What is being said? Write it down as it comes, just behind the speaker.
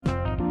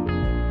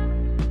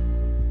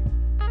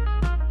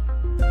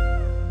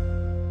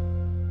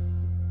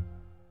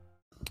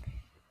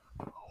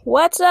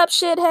What's up,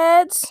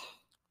 shitheads?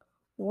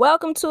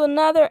 Welcome to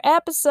another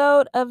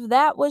episode of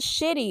That Was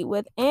Shitty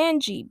with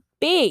Angie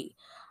B.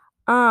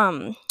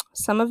 Some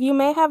of you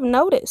may have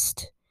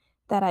noticed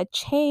that I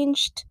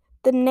changed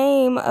the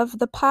name of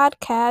the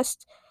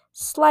podcast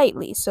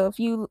slightly. So if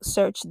you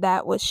search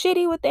That Was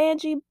Shitty with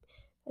Angie,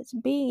 it's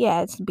B.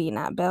 Yeah, it's B,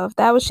 not Bell. If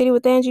That Was Shitty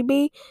with Angie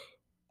B,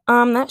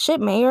 that shit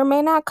may or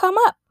may not come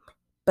up.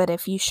 But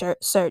if you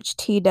search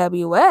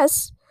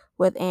TWS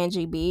with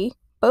Angie B,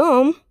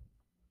 boom,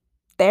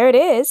 there it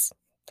is.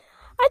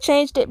 I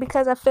changed it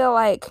because I feel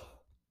like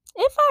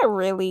if I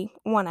really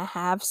want to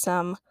have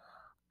some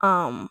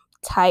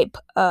type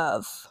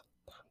of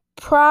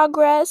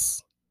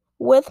progress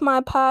with my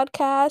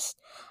podcast,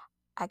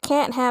 I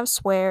can't have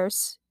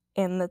swears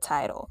in the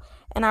title.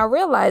 And I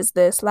realized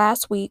this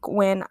last week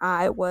when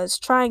I was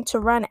trying to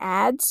run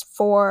ads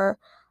for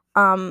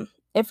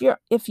if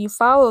you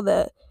follow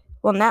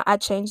now I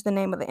changed the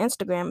name of the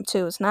Instagram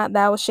too. It's not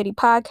That Was Shitty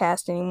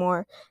Podcast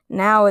anymore.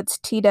 Now it's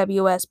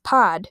TWS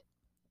Pod,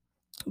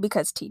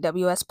 because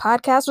TWS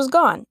Podcast was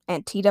gone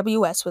and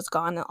TWS was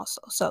gone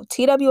also. So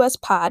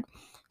TWS Pod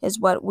is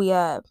what we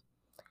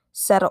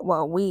settled.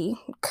 Well,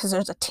 because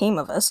there's a team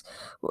of us,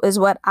 is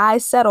what I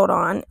settled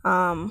on.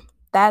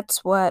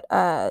 That's what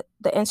the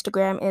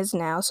Instagram is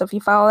now. So if you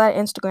follow that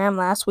Instagram,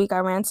 last week I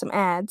ran some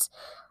ads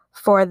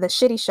for the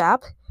Shitty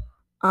Shop.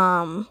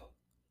 I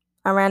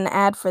ran an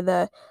ad for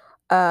the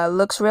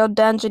Looks Real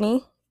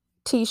Dungeony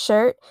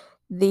t-shirt,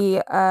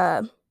 the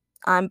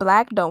I'm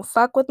Black, Don't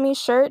Fuck With Me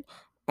shirt,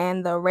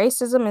 and the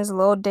Racism is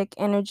Little Dick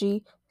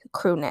Energy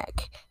crew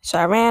neck. So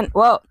I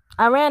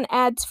ran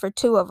ads for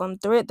two of them.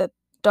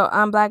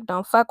 I'm Black,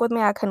 Don't Fuck With Me,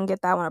 I couldn't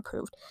get that one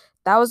approved.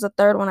 That was the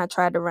third one I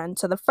tried to run.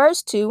 So the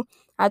first two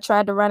I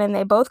tried to run and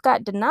they both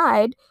got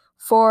denied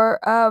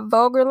for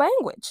vulgar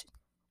language.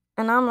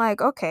 And I'm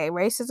like, okay,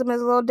 racism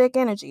is little dick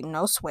energy,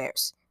 no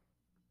swears.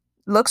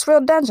 Looks Real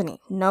Dungeony,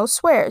 no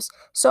swears.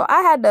 So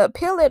I had to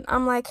appeal it.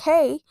 I'm like,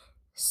 hey,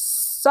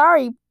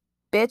 sorry,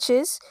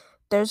 bitches.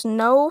 There's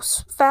no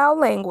foul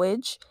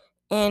language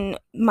in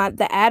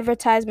the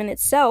advertisement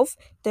itself.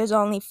 There's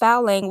only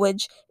foul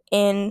language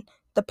in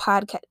the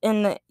podcast,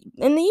 in the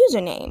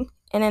username.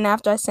 And then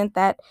after I sent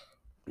that,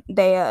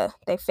 they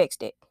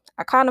fixed it.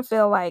 I kind of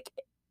feel like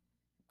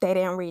they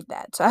didn't read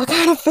that. So I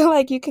kind of feel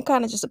like you can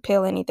kind of just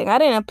appeal anything. I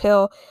didn't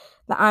appeal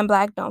the I'm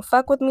Black, Don't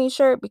Fuck With Me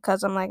shirt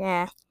because I'm like,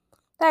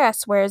 that got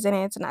swears in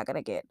it. It's not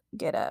gonna get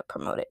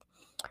promoted.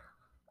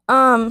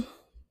 The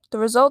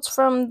results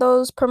from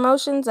those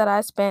promotions that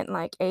I spent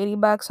like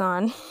 $80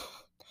 on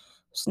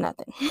was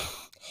nothing.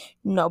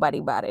 Nobody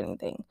bought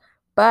anything.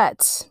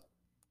 But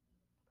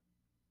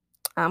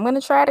I'm gonna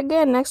try it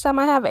again next time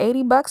I have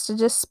 $80 to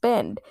just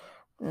spend.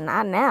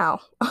 Not now.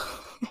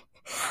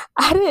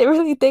 I didn't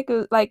really think it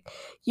was like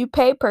you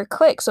pay per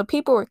click. So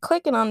people were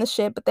clicking on the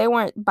shit, but they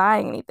weren't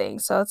buying anything.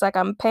 So it's like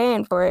I'm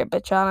paying for it,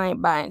 but y'all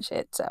ain't buying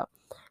shit. So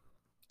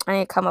I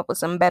need to come up with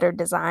some better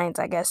designs,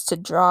 I guess, to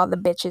draw the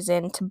bitches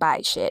in to buy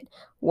shit.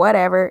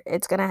 Whatever,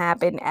 it's gonna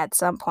happen at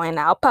some point.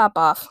 I'll pop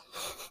off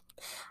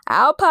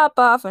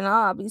and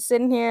I'll be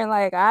sitting here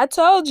like, I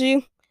told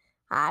you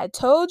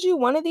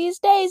one of these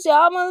days,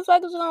 y'all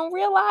motherfuckers are gonna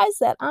realize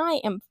that I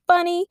am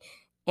funny,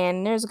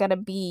 and there's gonna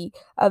be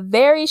a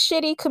very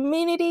shitty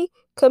community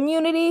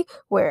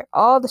where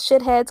all the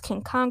shitheads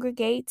can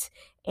congregate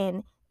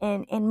and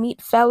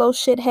meet fellow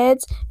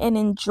shitheads and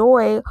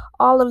enjoy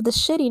all of the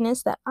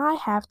shittiness that I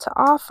have to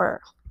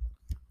offer.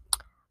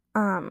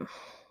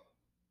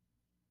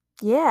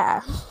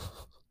 Yeah.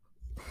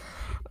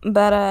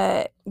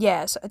 But,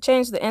 so I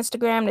changed the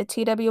Instagram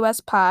to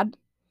TWS Pod.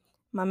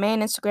 My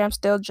main Instagram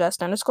still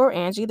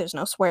just_Angie. There's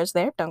no swears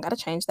there. Don't gotta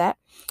change that.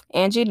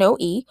 Angie, no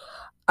E.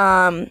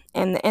 And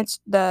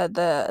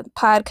the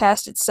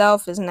podcast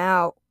itself is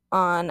now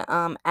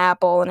on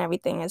Apple and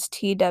everything as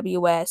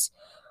TWS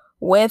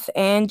with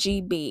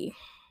Angie B.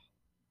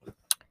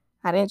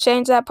 I didn't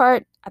change that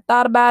part. I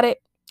thought about it.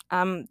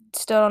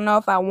 Still don't know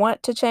if I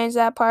want to change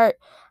that part.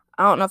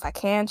 I don't know if I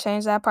can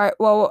change that part.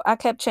 Well, I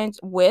kept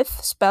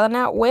spelling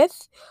out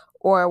with,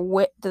 or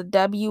with the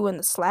W and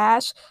the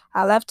slash.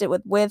 I left it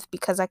with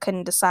because I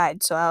couldn't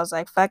decide. So I was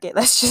like, fuck it,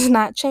 let's just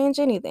not change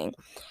anything.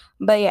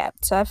 But yeah,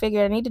 so I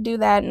figured I need to do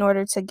that in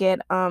order to get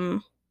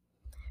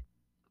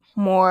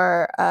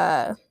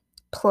more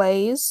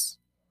plays,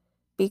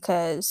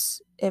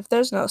 because if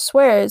there's no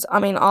swears, I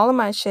mean, all of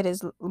my shit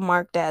is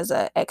marked as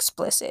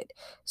explicit.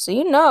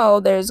 So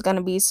there's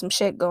gonna be some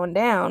shit going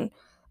down,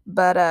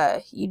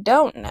 but you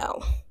don't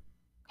know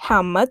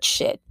how much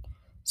shit.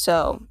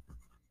 So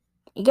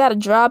you gotta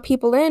draw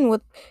people in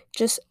with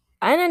just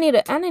I need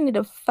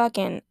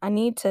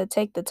to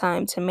take the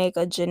time to make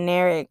a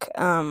generic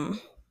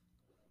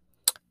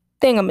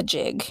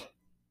thingamajig,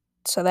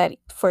 so that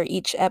for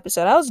each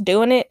episode I was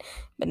doing it,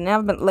 but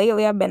now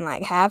lately I've been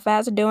like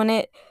half-assed doing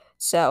it.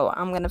 So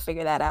I'm gonna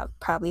figure that out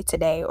probably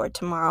today or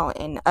tomorrow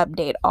and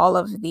update all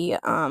of the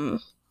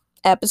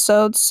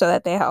episodes so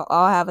that they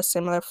all have a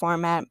similar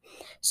format,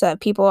 so that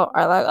people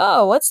are like,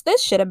 oh, what's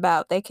this shit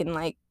about? They can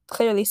like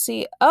clearly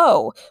see,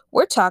 oh,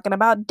 we're talking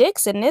about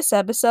dicks in this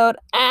episode.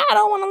 I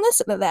don't want to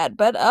listen to that.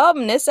 But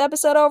this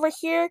episode over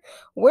here,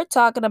 we're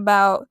talking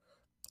about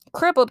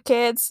crippled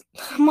kids.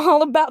 I'm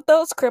all about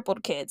those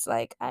crippled kids.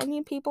 Like, I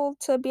need people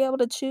to be able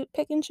to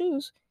pick and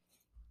choose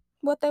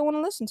what they want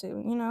to listen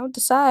to,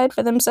 decide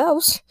for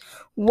themselves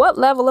what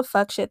level of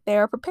fuck shit they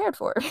are prepared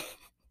for.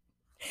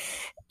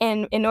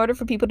 And in order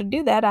for people to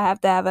do that, I have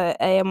to have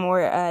a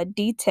more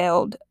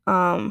detailed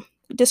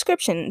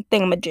description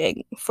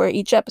thingamajig for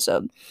each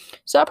episode.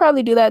 So I'll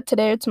probably do that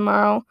today or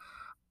tomorrow.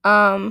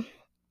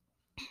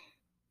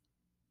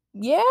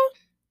 Yeah.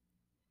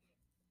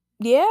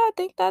 I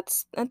think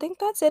that's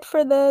it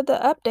for the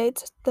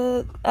updates.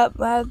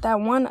 That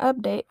one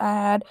update I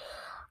had.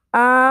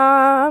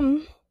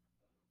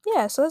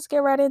 Yeah, so let's get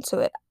right into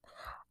it.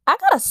 I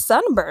got a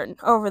sunburn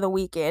over the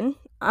weekend.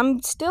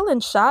 I'm still in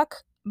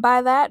shock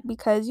by that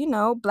because,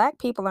 black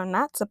people are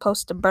not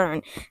supposed to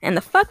burn. And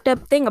the fucked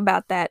up thing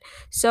about that,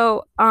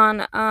 so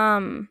on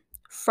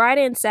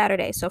Friday and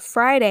Saturday. So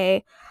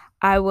Friday,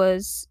 I'm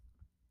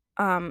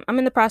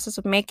in the process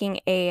of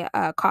making a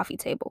coffee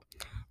table,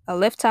 a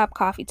lift top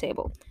coffee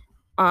table.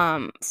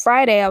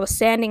 Friday, I was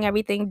sanding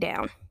everything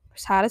down.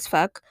 It's hot as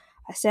fuck.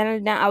 I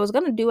sanded it down. I was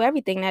gonna do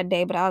everything that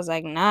day, but I was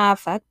like, nah,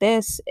 fuck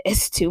this.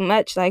 It's too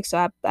much. Like,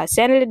 so I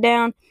sanded it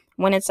down,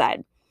 went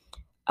inside.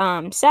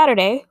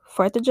 Saturday,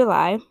 4th of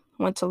July,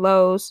 went to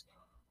Lowe's.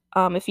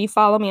 If you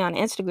follow me on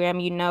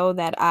Instagram, you know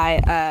that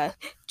I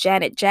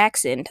Janet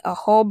Jacksoned a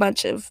whole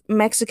bunch of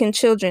Mexican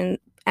children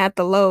at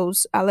the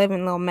Lowe's. I live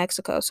in Little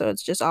Mexico, so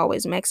it's just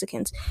always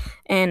Mexicans.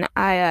 And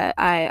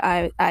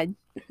I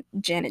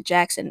Janet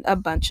Jackson a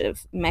bunch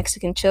of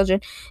Mexican children.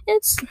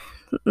 It's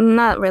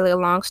not really a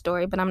long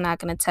story, but I'm not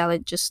going to tell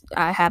it. Just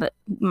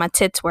my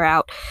tits were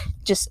out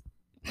just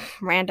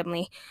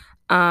randomly,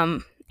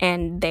 and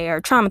they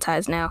are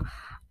traumatized now.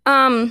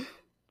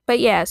 But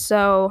yeah,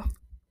 so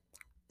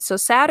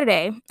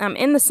Saturday, I'm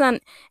in the sun,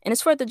 and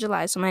it's 4th of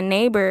July. So my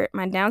neighbor,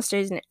 my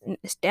downstairs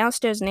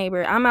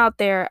neighbor, I'm out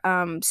there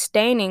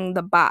staining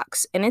the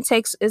box, and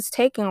it's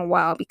taking a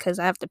while because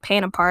I have to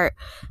paint a part,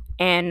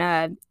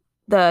 and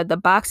the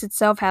box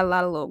itself had a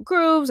lot of little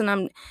grooves,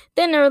 and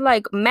then there were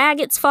like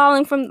maggots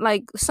falling from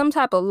like some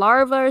type of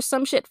larva or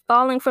some shit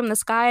falling from the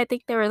sky. I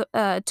think there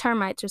were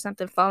termites or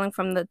something falling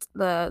from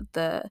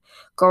the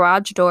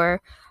garage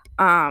door.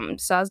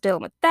 So I was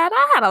dealing with that.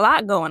 I had a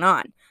lot going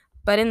on.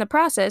 But in the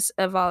process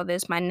of all of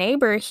this, my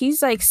neighbor,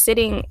 he's like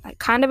sitting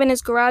kind of in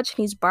his garage and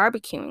he's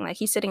barbecuing. Like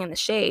he's sitting in the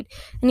shade.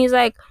 And he's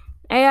like,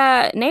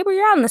 hey, neighbor,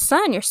 you're out in the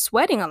sun. You're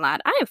sweating a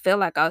lot. I didn't feel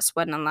like I was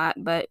sweating a lot,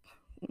 but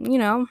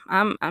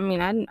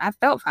I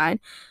felt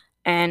fine.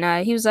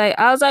 And he was like,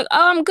 I was like,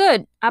 oh, I'm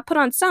good. I put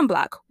on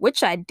sunblock,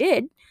 which I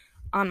did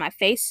on my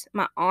face,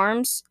 my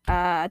arms.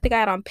 I think I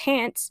had on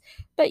pants,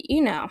 but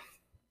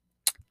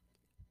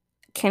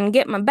can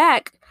get my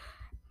back,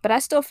 but I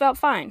still felt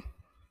fine.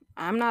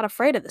 I'm not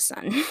afraid of the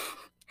sun.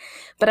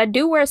 But I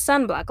do wear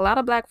sunblock. A lot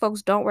of black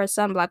folks don't wear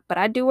sunblock, but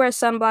I do wear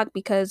sunblock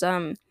because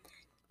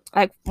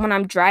like when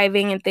I'm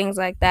driving and things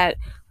like that,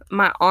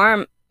 my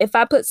arm, if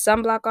I put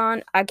sunblock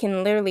on, I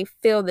can literally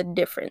feel the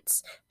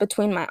difference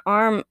between my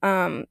arm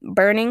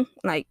burning,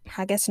 like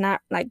I guess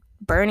not like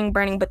burning,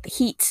 but the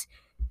heat,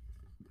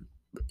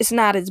 it's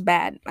not as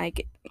bad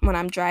like when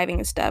I'm driving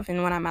and stuff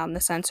and when I'm out in the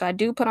sun. So I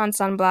do put on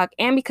sunblock,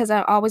 and because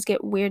I always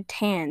get weird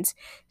tans,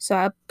 so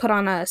I put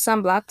on a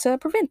sunblock to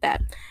prevent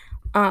that.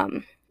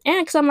 And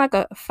because I'm like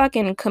a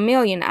fucking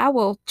chameleon, I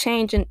will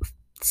change in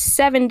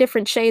 7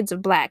 different shades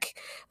of black.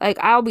 Like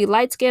I'll be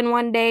light skinned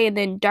one day and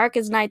then dark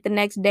as night the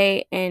next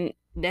day, and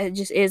that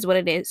just is what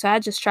it is. So I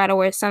just try to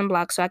wear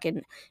sunblock so I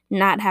can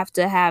not have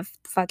to have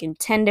fucking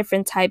 10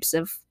 different types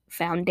of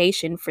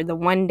foundation for the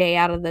one day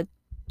out of the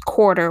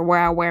quarter where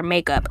I wear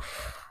makeup.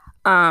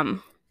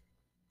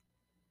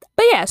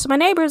 But yeah, so my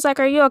neighbor's like,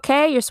 are you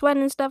okay? You're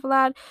sweating and stuff a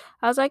lot.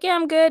 I was like, yeah,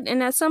 I'm good.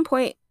 And at some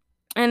point,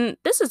 and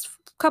this is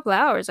a couple of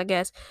hours, I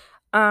guess.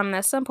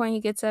 At some point he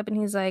gets up and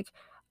he's like,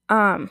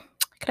 can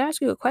I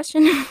ask you a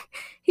question?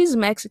 He's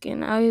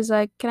Mexican. He's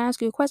like, can I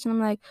ask you a question? I'm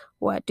like,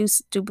 what,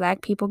 do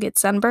black people get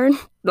sunburned?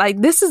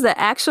 Like, this is the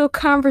actual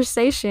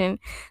conversation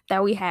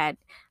that we had.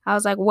 I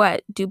was like,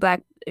 what, you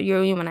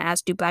want to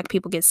ask, do black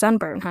people get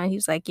sunburned, huh? He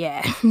was like,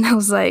 yeah. And I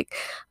was like,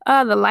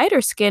 the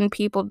lighter skinned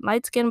people,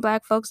 light skinned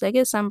black folks, they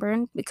get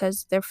sunburned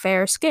because they're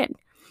fair skinned.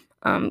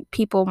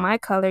 People my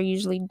color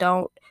usually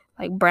don't,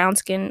 like brown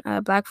skinned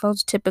black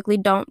folks typically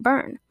don't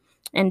burn.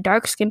 And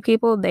dark-skinned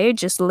people, they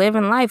just live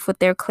in life with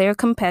their clear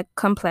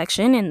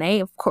complexion,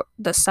 and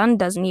the sun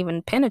doesn't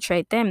even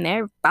penetrate them.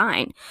 They're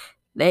fine.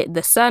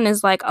 The sun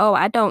is like, oh,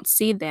 I don't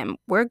see them.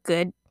 We're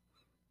good.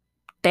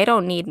 They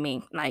don't need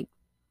me. Like,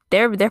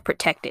 they're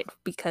protected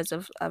because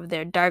of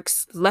their dark,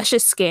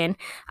 luscious skin.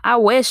 I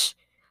wish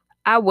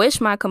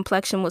my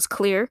complexion was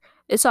clear.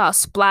 It's all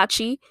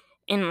splotchy,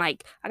 and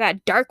like I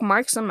got dark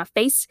marks on my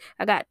face.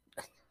 I got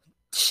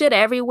shit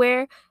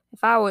everywhere.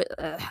 If I would,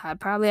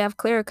 I'd probably have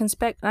clearer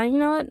you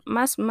know what?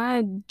 My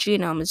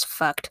genome is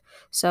fucked.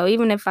 So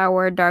even if I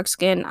were dark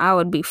skin, I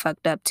would be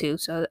fucked up too.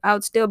 So I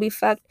would still be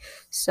fucked.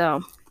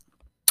 So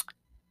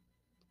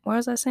what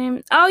was I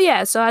saying? Oh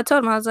yeah, so I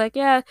told him, I was like,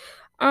 yeah,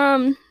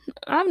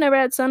 I've never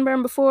had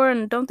sunburn before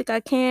and don't think I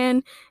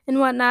can and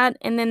whatnot.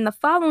 And then at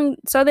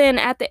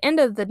the end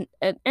of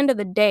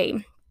the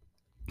day,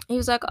 he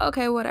was like,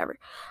 okay, whatever.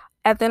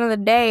 At the end of the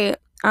day,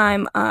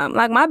 I'm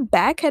like my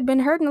back had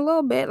been hurting a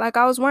little bit. Like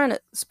I was wearing a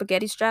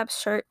spaghetti strap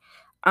shirt,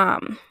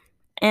 um,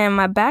 and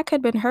my back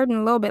had been hurting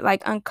a little bit,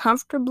 like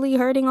uncomfortably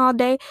hurting all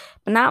day,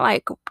 but not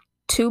like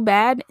too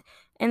bad.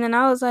 And then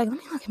I was like, let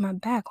me look at my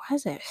back. Why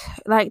is it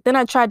like? Then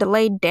I tried to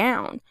lay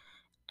down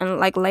and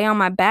like lay on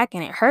my back,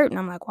 and it hurt. And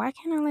I'm like, why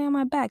can't I lay on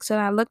my back? So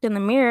I looked in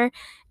the mirror,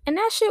 and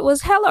that shit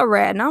was hella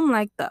red. And I'm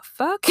like, the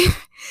fuck?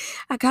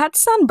 I got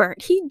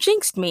sunburnt. He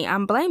jinxed me.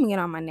 I'm blaming it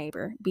on my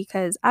neighbor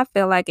because I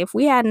feel like if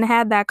we hadn't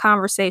had that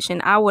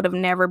conversation, I would have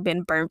never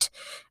been burnt.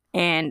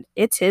 And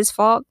it's his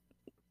fault.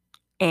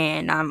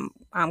 And I'm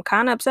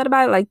kind of upset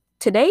about it. Like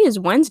today is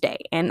Wednesday,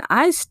 and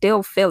I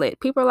still feel it.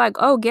 People are like,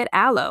 "Oh, get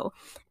aloe,"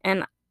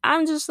 and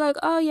I'm just like,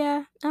 "Oh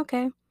yeah,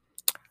 okay."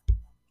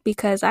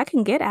 Because I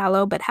can get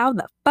aloe, but how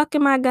the fuck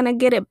am I gonna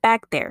get it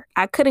back there?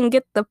 I couldn't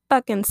get the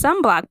fucking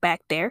sunblock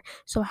back there,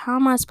 so how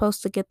am I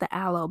supposed to get the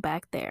aloe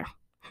back there?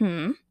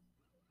 Hmm.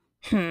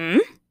 Hmm.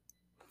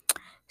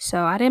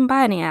 So I didn't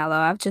buy any aloe.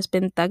 I've just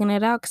been thugging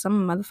it out because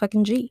I'm a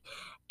motherfucking G,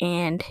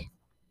 and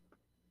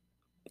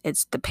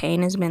the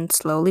pain has been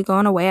slowly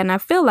going away. And I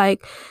feel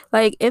like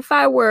if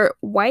I were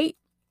white,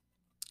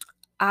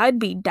 I'd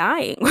be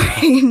dying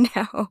right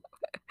now.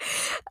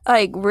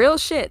 Like real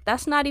shit.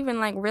 That's not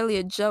even like really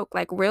a joke.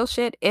 Like real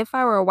shit. If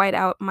I were a white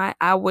out,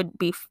 I would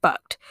be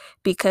fucked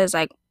because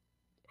like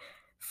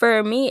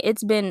for me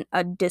it's been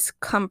a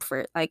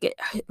discomfort.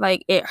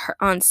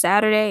 On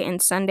Saturday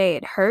and Sunday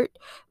it hurt,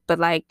 but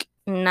like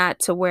not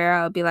to where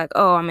I'll be like,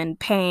 oh, I'm in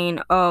pain.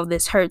 Oh,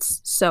 this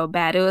hurts so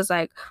bad. It was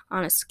like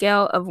on a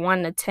scale of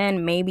 1 to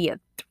 10, maybe a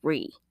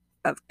 3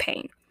 of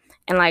pain.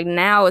 And like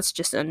now it's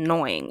just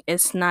annoying.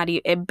 It's not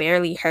it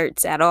barely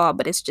hurts at all,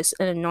 but it's just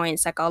an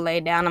annoyance. Like I'll lay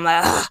down, I'm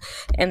like, ugh.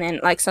 And then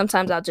like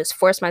sometimes I'll just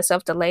force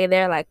myself to lay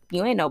there like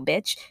you ain't no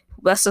bitch.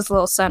 What's this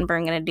little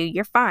sunburn gonna do?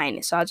 You're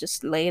fine. So I'll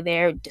just lay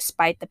there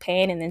despite the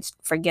pain and then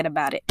forget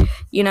about it.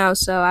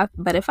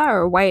 But if I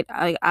were white,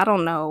 I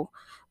don't know.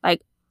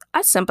 Like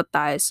I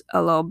sympathize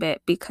a little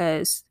bit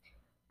because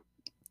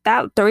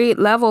that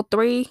level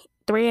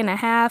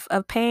 3.5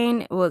 of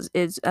pain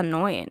is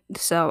annoying.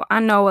 So I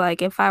know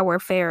like if I were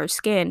fairer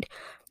skinned,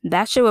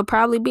 that shit would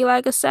probably be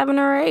like a 7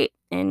 or 8,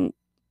 and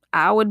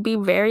I would be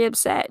very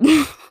upset.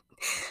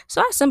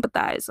 So I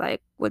sympathize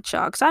like with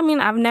y'all, cause I mean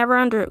I've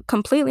never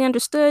completely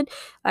understood.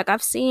 Like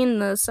I've seen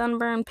the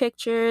sunburn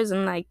pictures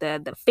and like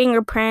the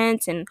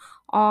fingerprints and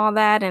all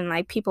that, and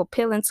like people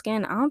peeling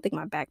skin. I don't think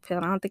my back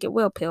peeled. I don't think it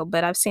will peel,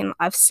 but I've seen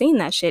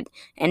that shit,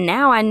 and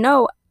now I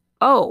know.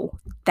 Oh,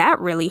 that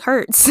really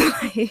hurts.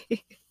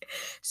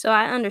 So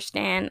I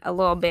understand a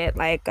little bit.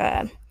 Like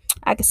I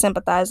can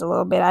sympathize a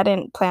little bit. I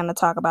didn't plan to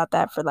talk about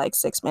that for like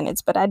 6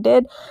 minutes, but I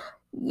did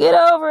get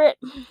over it.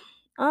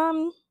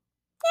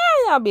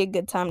 That'll be a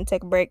good time to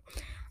take a break.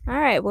 All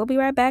right, we'll be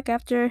right back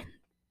after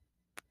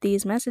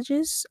these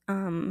messages.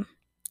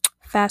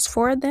 Fast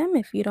forward them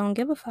if you don't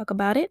give a fuck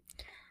about it.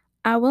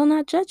 I will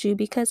not judge you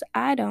because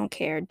I don't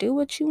care. Do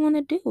what you want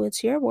to do.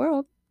 It's your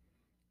world.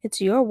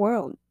 It's your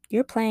world.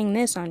 You're playing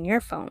this on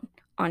your phone,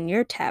 on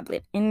your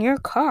tablet, in your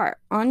car,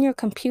 on your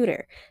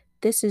computer.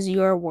 This is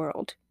your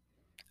world.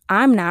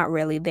 I'm not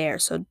really there,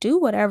 so do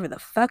whatever the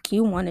fuck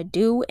you want to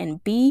do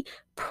and be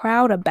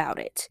proud about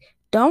it.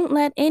 Don't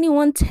let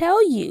anyone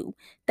tell you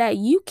that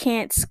you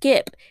can't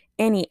skip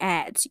any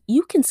ads.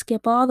 You can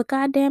skip all the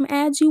goddamn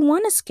ads you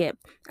want to skip,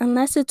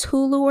 unless it's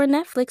Hulu or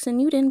Netflix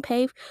and you didn't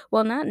pay.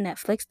 Well, not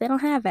Netflix. They don't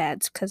have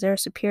ads because they're a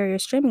superior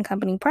streaming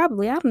company.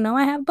 Probably. I don't know.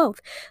 I have both.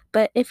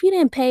 But if you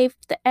didn't pay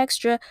the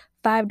extra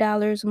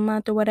 $5 a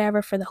month or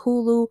whatever for the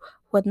Hulu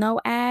with no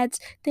ads,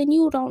 then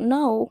you don't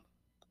know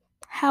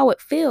how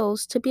it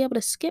feels to be able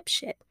to skip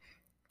shit.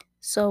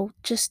 So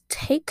just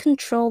take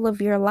control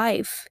of your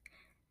life.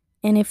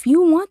 And if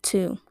you want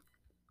to,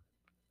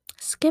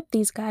 skip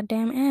these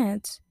goddamn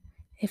ads.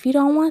 If you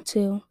don't want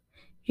to,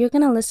 you're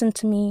gonna listen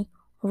to me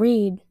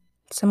read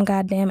some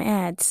goddamn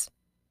ads.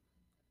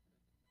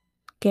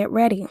 Get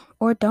ready,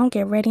 or don't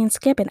get ready and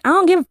skip it. I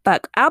don't give a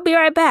fuck. I'll be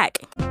right back.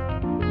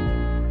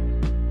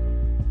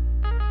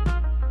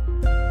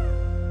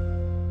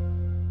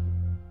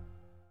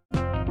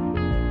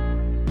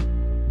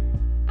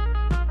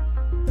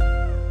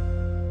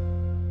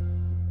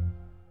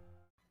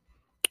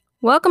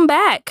 Welcome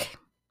back.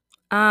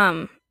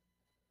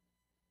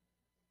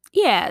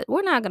 Yeah,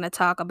 we're not going to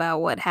talk about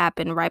what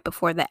happened right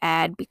before the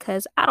ad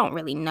because I don't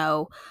really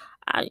know.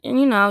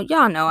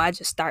 Y'all know I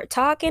just start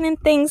talking and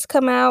things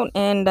come out,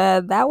 and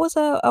that was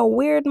a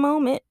weird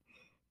moment.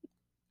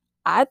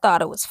 I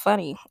thought it was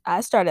funny.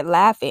 I started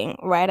laughing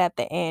right at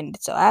the end,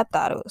 so I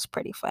thought it was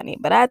pretty funny.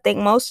 But I think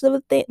most of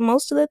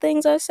the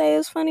things I say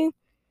is funny.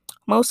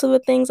 Most of the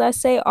things I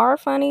say are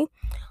funny.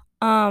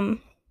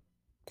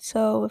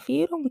 So if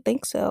you don't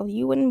think so,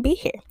 you wouldn't be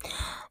here.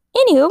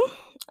 Anywho,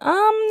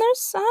 I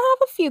have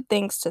a few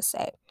things to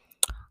say.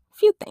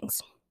 Few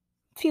things.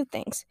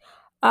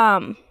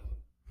 Um,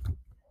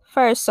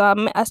 First,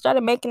 so I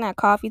started making that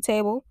coffee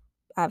table.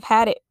 I've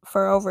had it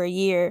for over a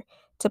year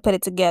to put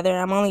it together.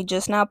 I'm only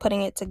just now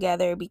putting it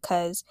together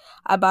because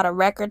I bought a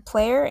record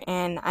player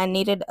and I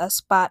needed a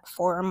spot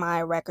for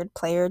my record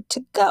player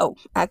to go.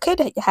 I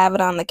could have it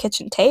on the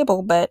kitchen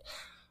table, but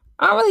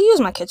I don't really use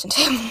my kitchen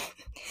table.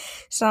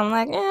 So I'm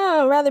like,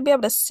 yeah, I'd rather be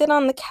able to sit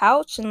on the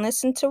couch and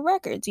listen to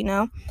records, you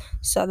know?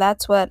 So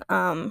that's why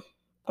I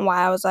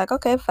was like,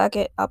 okay, fuck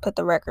it, I'll put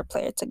the record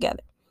player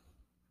together.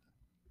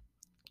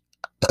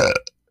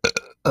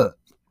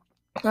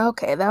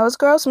 Okay, that was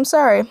gross. I'm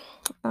sorry,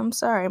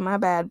 my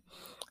bad.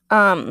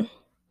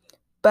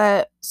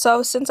 But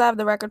so since I have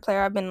the record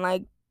player, I've been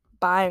like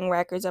buying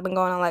records. I've been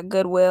going on like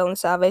Goodwill and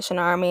Salvation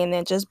Army and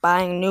then just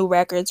buying new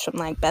records from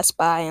like Best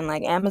Buy and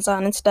like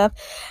Amazon and stuff.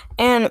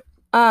 And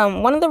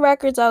one of the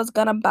records I was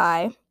gonna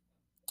buy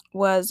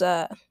was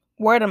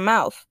Word of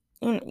Mouth,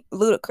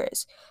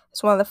 Ludacris.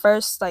 It's one of the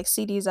first like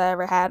CDs I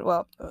ever had.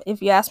 Well,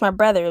 if you ask my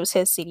brother, it was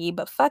his CD,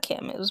 but fuck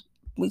him.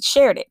 We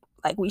shared it.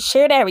 Like we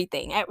shared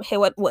everything.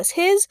 What was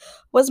his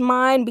was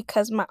mine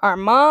because our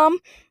mom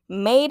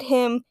made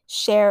him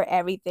share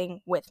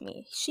everything with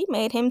me. She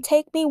made him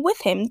take me with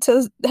him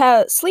to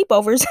have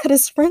sleepovers at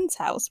his friend's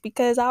house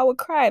because I would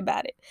cry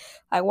about it.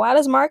 Like, why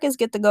does Marcus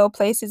get to go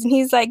places? And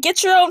he's like,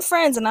 get your own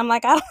friends. And I'm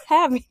like, I don't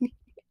have any.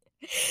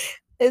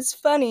 It's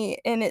funny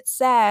and it's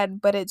sad,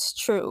 but it's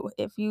true.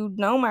 If you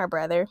know my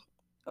brother,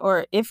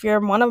 or if you're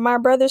one of my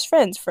brother's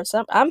friends,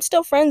 I'm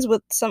still friends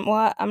with some.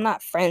 Well, I'm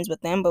not friends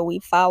with them, but we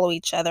follow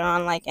each other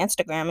on like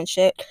Instagram and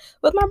shit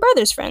with my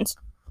brother's friends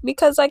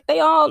because like they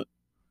all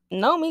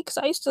know me because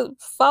I used to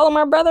follow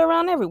my brother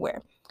around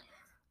everywhere.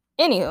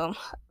 Anywho,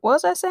 what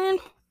was I saying?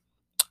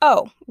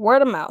 Oh,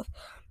 word of mouth.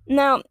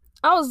 Now,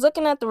 I was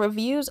looking at the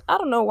reviews. I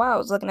don't know why I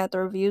was looking at the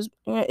reviews.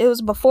 It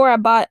was before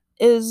I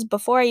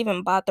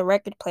even bought the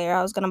record player.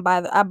 I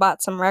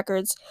bought some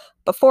records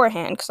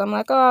beforehand because I'm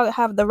like, oh, I'll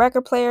have the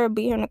record player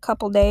be here in a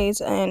couple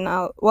days, and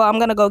I'm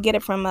gonna go get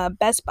it from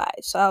Best Buy.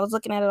 So I was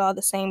looking at it all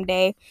the same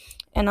day,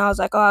 and I was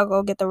like, oh, I'll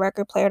go get the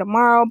record player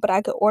tomorrow, but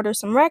I could order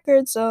some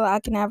records so I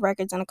can have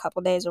records in a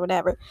couple days or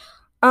whatever.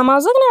 I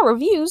was looking at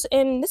reviews,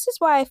 and this is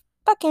why I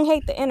fucking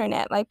hate the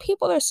internet. Like,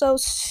 people are so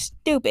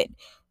stupid.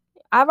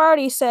 I've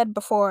already said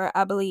before,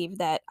 I believe,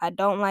 that I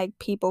don't like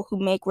people who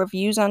make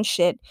reviews on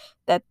shit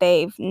that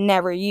they've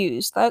never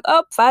used. Like,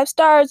 oh, 5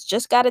 stars,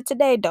 just got it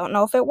today, don't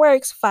know if it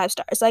works, 5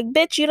 stars. Like,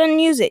 bitch, you didn't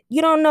use it.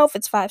 You don't know if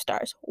it's 5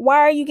 stars. Why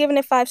are you giving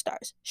it 5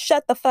 stars?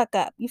 Shut the fuck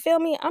up. You feel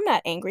me? I'm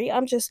not angry.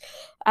 I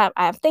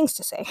have things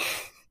to say.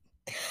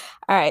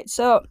 All right,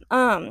 so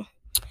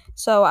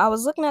I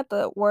was looking at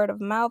the word of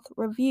mouth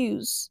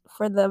reviews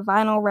for the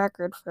vinyl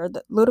record for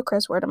the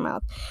Ludacris word of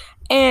mouth,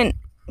 and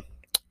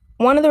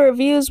one of the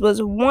reviews was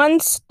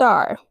 1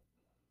 star.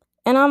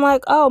 And I'm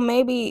like, oh,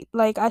 maybe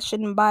like I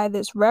shouldn't buy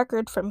this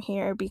record from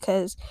here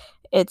because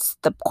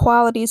the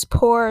quality's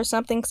poor or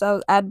something.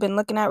 So I'd been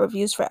looking at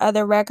reviews for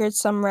other records.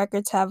 Some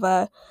records have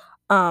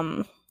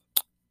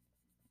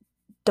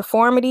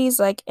deformities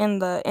like in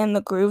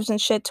the grooves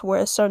and shit to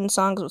where certain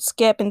songs would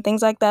skip and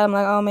things like that. I'm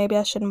like, oh, maybe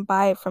I shouldn't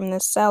buy it from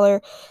this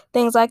seller,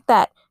 things like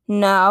that.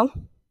 No,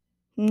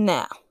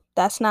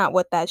 that's not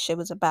what that shit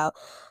was about.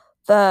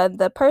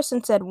 The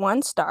person said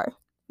 1 star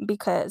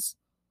because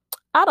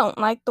I don't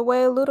like the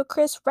way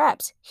Ludacris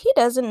raps. He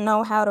doesn't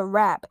know how to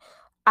rap.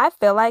 I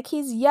feel like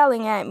he's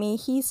yelling at me.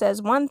 He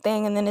says one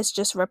thing and then it's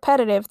just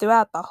repetitive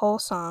throughout the whole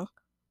song.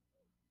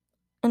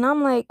 And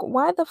I'm like,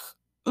 why?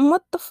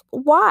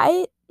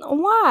 Why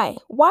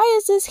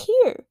is this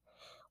here?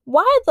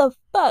 Why the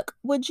fuck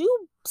would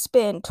you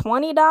spend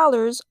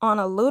 $20 on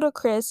a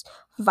Ludacris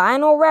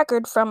vinyl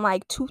record from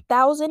like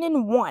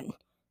 2001,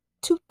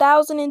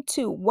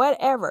 2002,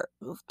 whatever,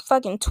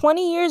 fucking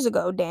 20 years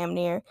ago, damn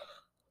near,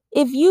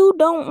 if you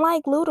don't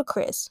like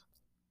Ludacris?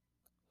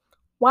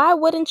 Why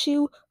wouldn't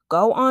you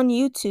go on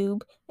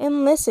YouTube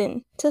and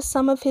listen to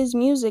some of his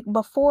music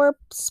before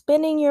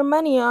spending your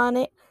money on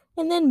it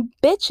and then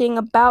bitching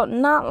about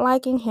not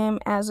liking him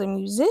as a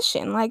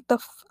musician? Like,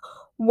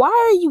 why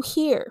are you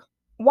here?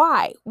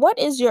 Why? What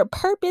is your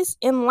purpose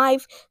in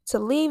life to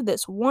leave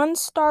this 1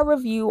 star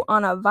review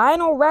on a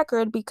vinyl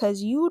record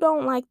because you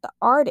don't like the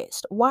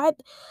artist? Why?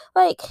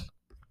 Like,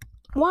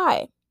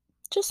 why?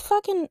 Just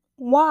fucking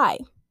why?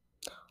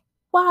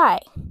 Why?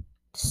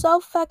 So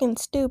fucking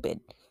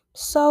stupid.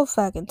 So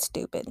fucking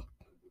stupid.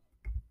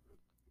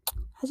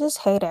 I just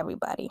hate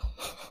everybody.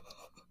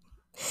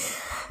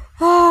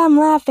 I'm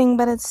laughing,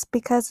 but it's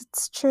because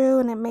it's true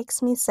and it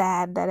makes me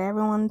sad that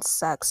everyone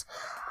sucks.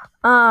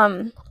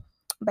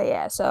 But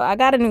yeah, so I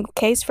got a new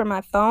case for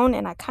my phone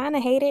and I kind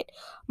of hate it,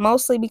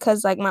 mostly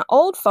because like my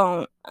old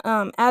phone,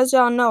 as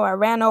y'all know, I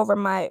ran over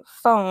my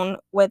phone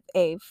with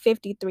a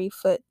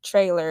 53-foot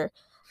trailer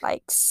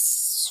like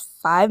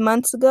 5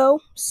 months ago.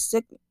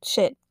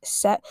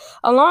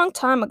 A long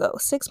time ago,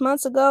 6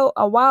 months ago,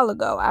 a while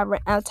ago.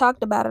 I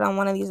talked about it on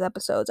one of these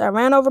episodes. I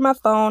ran over my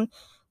phone.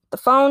 The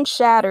phone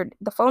shattered.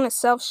 The phone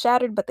itself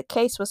shattered, but the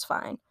case was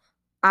fine.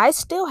 I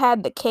still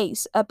had the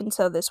case up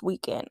until this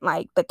weekend.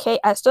 Like,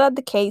 I still had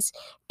the case,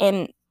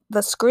 and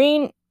the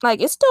screen,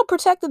 like, it still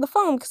protected the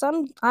phone because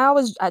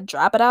I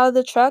drop it out of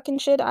the truck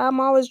and shit. I'm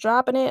always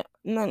dropping it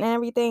and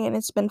everything, and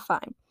it's been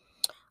fine.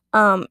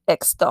 The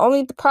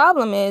only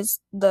problem is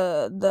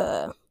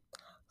the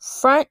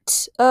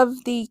front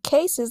of the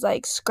case is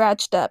like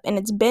scratched up, and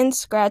it's been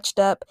scratched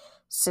up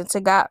since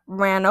it got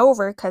ran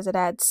over because it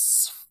had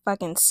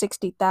fucking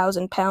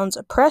 60,000 pounds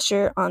of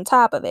pressure on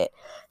top of it.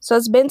 So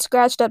it's been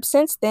scratched up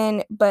since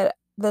then, but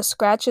the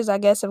scratches, I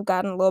guess, have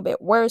gotten a little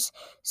bit worse.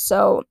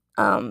 So,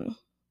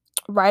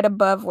 right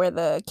above where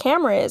the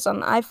camera is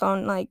on the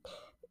iPhone, like,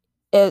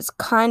 is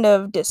kind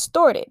of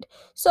distorted.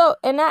 So,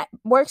 and that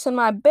works in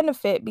my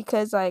benefit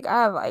because, like,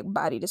 I have like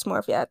body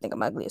dysmorphia. I think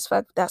I'm ugly as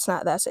fuck. That's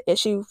an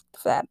issue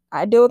that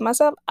I deal with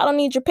myself. I don't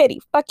need your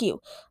pity. Fuck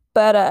you.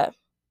 But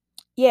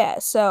yeah,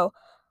 so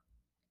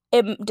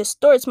it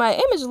distorts my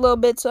image a little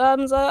bit. So I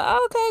was like,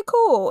 okay,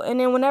 cool. And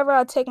then whenever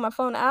I take my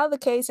phone out of the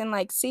case and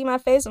like see my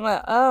face, I'm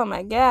like, oh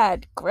my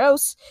God,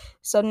 gross.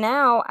 So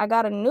now I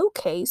got a new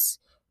case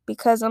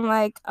because I'm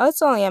like, oh,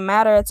 it's only a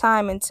matter of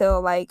time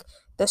until like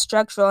the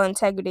structural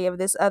integrity of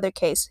this other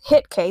case,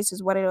 hit case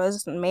is what it was.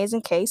 It's an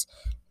amazing case.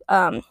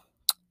 Until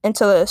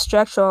the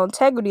structural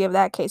integrity of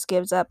that case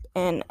gives up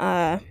and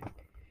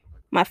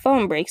my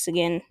phone breaks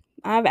again.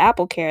 I have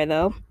Apple Care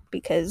though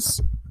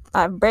because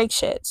I break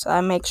shit, so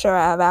I make sure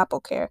I have Apple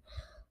Care.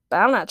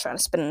 But I'm not trying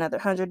to spend another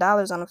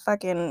 $100 on a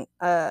fucking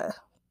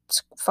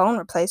phone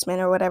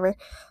replacement or whatever.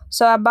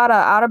 So I bought an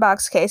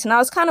OtterBox case, and I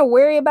was kind of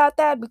wary about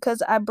that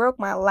because I broke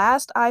my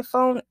last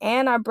iPhone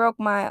and I broke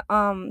my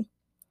the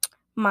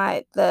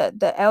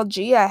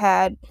LG I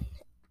had.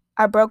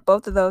 I broke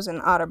both of those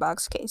in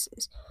OtterBox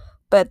cases,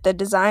 but the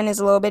design is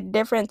a little bit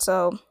different.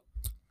 So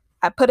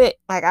I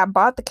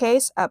bought the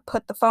case, I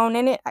put the phone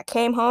in it, I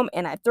came home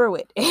and I threw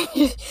it.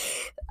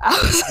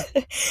 I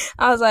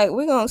was like,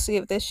 we're gonna see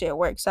if this shit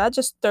works. So I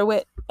just threw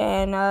it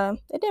and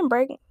it didn't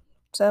break.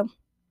 So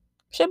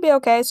should be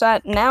okay. So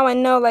now I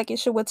know like it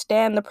should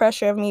withstand the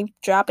pressure of me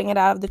dropping it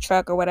out of the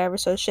truck or whatever.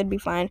 So it should be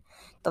fine.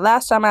 The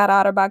last time I had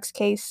an OtterBox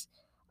case,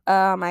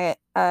 my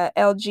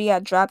LG, I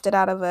dropped it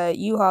out of a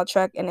U-Haul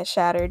truck and it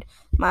shattered.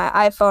 My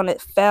iPhone,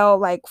 it fell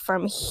like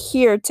from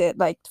here to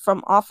like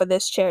from off of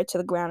this chair to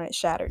the ground and it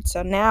shattered.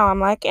 So now I'm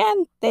like,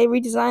 and they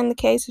redesigned the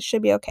case, it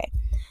should be okay.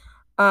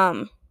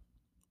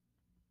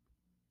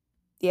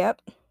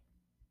 Yep.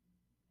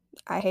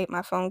 I hate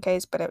my phone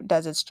case, but it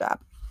does its job.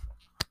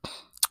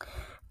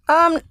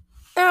 Now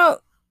I'm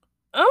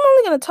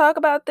only gonna talk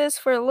about this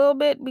for a little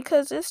bit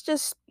because it's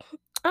just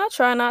I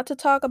try not to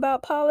talk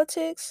about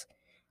politics.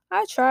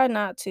 I try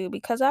not to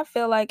because I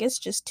feel like it's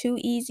just too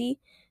easy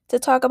to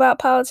talk about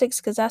politics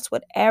because that's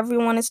what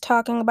everyone is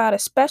talking about,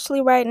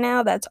 especially right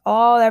now. That's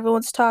all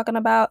everyone's talking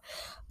about.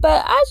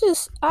 But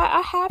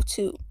I have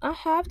to.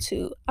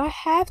 I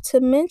have to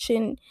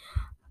mention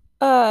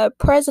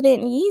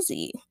President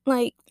Yeezy.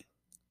 Like,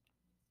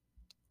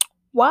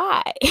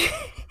 why?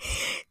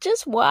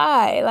 Just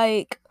why?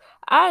 Like,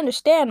 I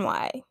understand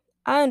why.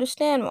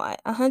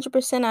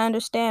 100% I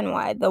understand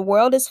why. The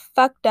world is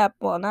fucked up.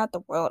 Well, not the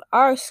world.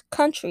 Our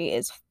country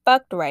is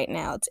fucked right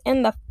now. It's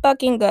in the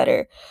fucking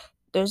gutter.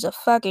 There's a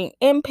fucking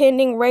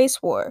impending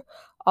race war.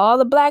 All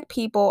the black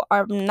people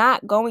are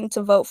not going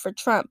to vote for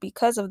Trump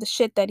because of the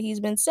shit that he's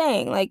been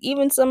saying. Like,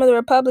 even some of the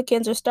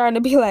Republicans are starting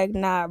to be like,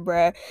 nah,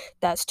 bruh,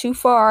 that's too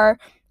far.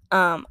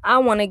 I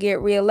want to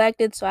get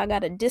reelected, so I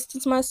gotta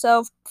distance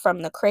myself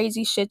from the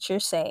crazy shit you're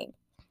saying.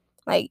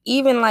 Like,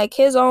 even like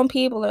his own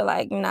people are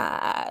like,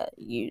 nah,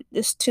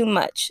 this too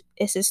much.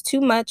 This is too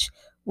much.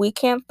 We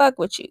can't fuck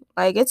with you.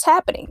 Like, it's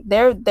happening.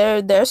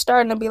 They're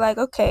starting to be like,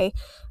 okay,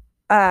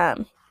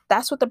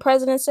 that's what the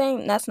president's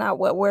saying. That's not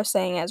what we're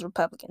saying as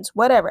Republicans.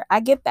 Whatever.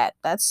 I get that.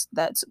 That's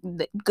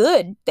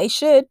good. They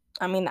should.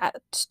 I mean, I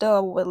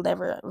still would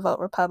never vote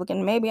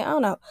Republican. Maybe, I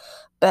don't know.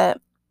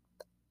 But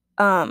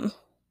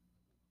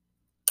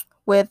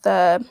with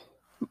there's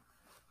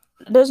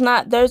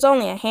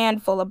only a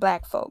handful of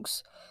black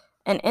folks,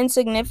 an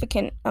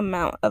insignificant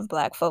amount of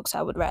black folks,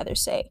 I would rather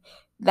say,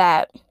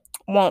 that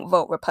won't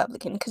vote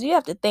Republican. Because you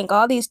have to think,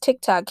 all these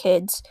TikTok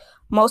kids,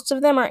 most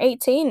of them are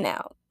 18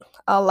 now.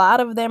 A lot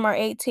of them are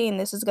 18.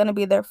 This is going to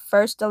be their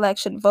first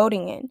election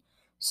voting in.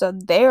 So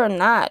they're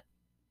not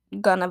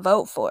going to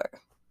vote for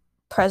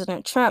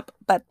President Trump,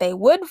 but they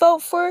would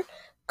vote for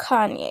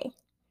Kanye.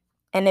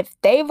 And if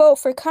they vote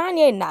for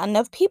Kanye, not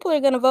enough people are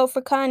going to vote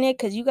for Kanye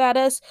because you got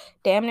us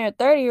damn near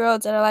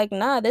 30-year-olds that are like,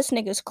 nah, this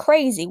nigga's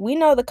crazy. We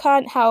know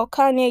how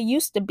Kanye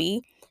used to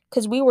be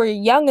because we were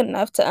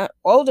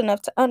old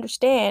enough to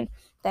understand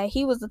that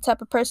he was the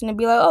type of person to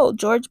be like, oh,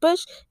 George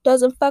Bush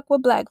doesn't fuck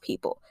with black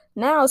people.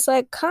 Now it's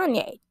like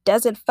Kanye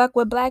doesn't fuck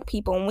with black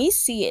people and we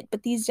see it.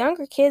 But these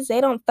younger kids,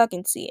 they don't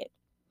fucking see it.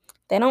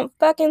 They don't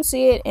fucking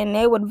see it and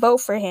they would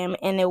vote for him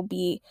and it'll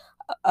be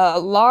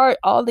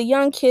all the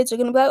young kids are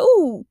gonna be like,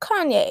 ooh,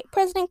 Kanye,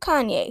 President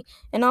Kanye.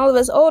 And all of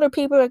us older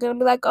people are gonna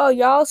be like, oh,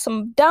 y'all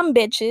some dumb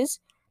bitches.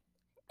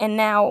 And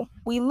now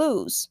we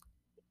lose.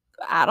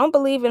 I don't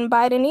believe in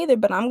Biden either,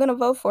 but I'm gonna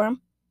vote for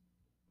him.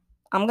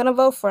 I'm gonna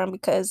vote for him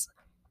because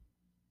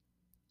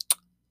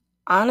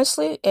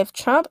honestly, if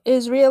Trump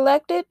is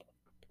reelected,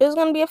 it's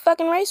gonna be a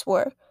fucking race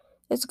war.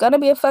 It's gonna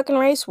be a fucking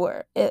race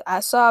war.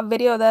 I saw a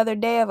video the other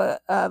day of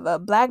a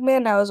black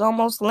man that was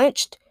almost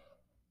lynched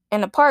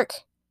in a park.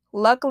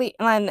 Luckily,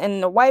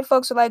 and the white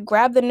folks were like,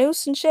 grab the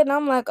noose and shit. And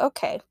I'm like,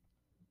 okay.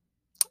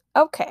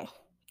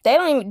 They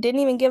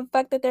didn't even give a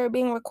fuck that they were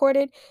being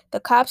recorded.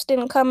 The cops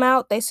didn't come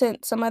out. They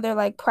sent some other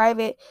like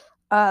private,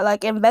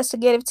 like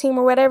investigative team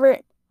or whatever.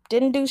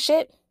 Didn't do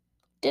shit.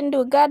 Didn't do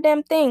a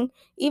goddamn thing.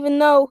 Even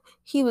though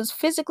he was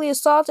physically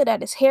assaulted,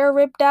 had his hair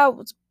ripped out,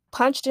 was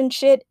punched and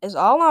shit. Is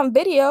all on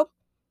video.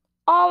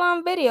 All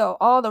on video.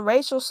 All the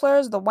racial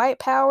slurs, the white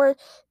power,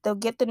 they'll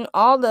get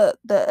all the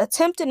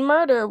attempted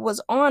murder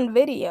was on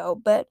video,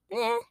 but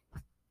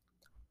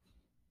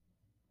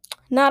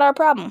not our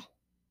problem.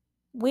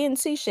 We didn't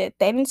see shit.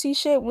 They didn't see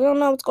shit. We don't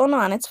know what's going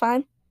on. It's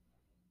fine.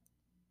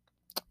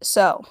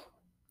 So,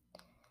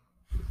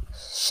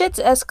 shit's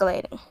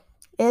escalating.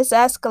 It's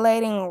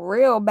escalating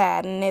real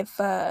bad. And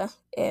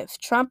if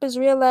Trump is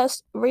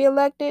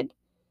reelected,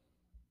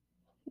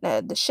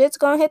 the shit's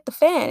gonna hit the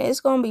fan. It's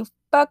gonna be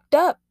fucked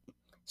up.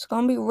 It's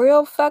gonna be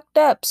real fucked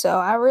up. So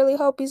I really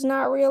hope he's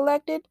not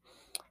reelected.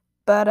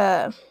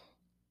 But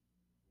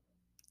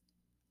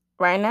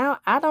right now,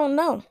 I don't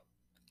know.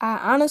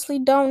 I honestly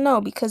don't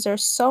know because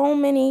there's so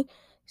many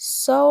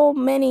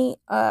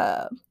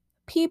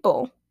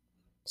people,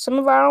 some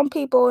of our own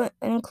people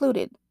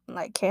included,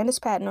 like Candace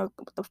Patton or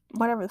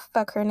whatever the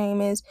fuck her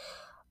name is.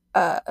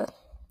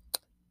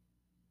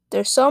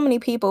 There's so many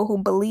people who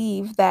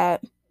believe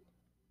that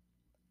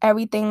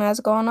everything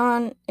that's going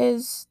on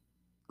is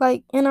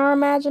like in our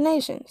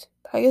imaginations,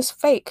 like it's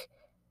fake.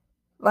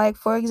 Like,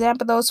 for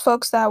example, those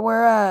folks that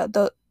were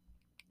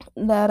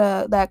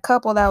that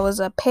couple that was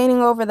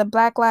painting over the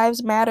Black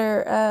Lives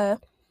Matter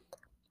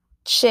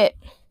shit.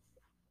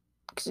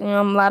 You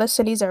know, a lot of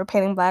cities are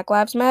painting Black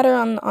Lives Matter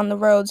on the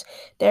roads.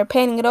 They're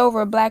painting it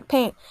over black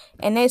paint,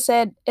 and they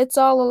said it's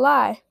all a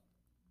lie.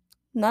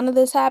 None of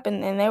this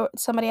happened. And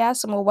somebody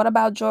asked them, well, what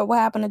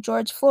happened to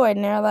George Floyd?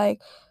 And they're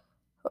like,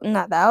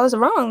 no, that was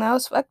wrong. That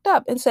was fucked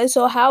up. And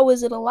so how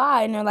is it a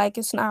lie? And they're like,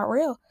 it's not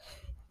real.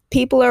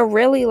 People are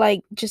really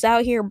like just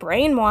out here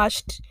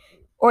brainwashed,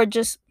 or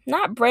just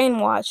not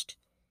brainwashed,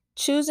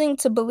 choosing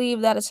to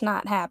believe that it's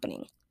not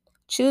happening,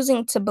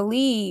 choosing to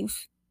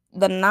believe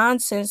the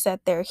nonsense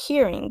that they're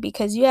hearing,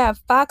 because you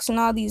have Fox and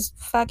all these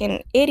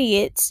fucking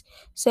idiots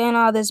saying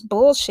all this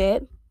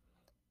bullshit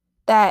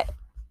that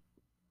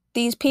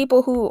these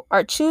people who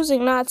are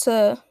choosing not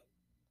to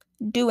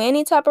do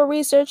any type of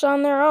research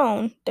on their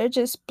own, they're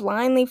just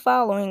blindly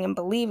following and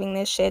believing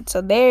this shit.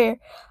 So they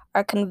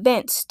are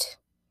convinced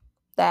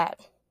that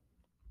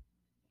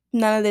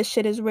none of this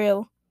shit is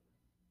real.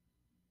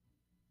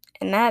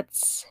 And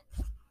that's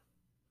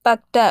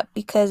fucked up,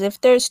 because if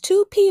there's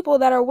two people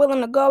that are willing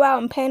to go out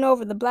and paint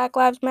over the Black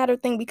Lives Matter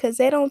thing because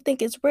they don't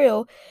think it's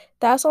real,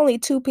 that's only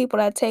two people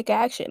that take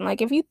action.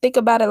 Like, if you think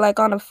about it like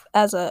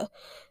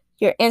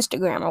your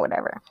Instagram or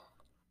whatever,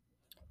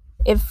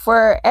 if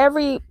for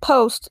every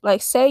post,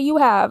 like say you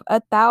have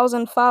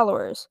 1,000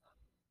 followers,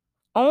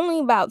 only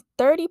about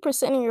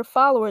 30% of your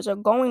followers are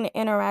going to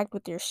interact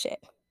with your shit.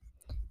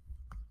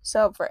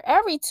 So for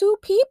every two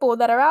people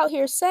that are out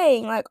here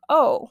saying like,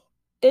 oh,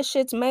 this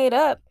shit's made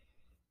up,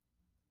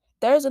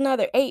 there's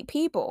another 8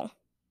 people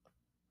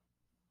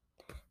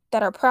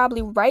that are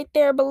probably right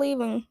there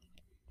believing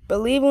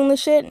the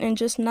shit and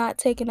just not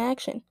taking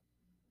action.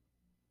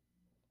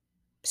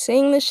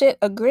 Seeing the shit,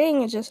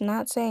 agreeing, and just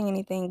not saying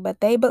anything, but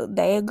they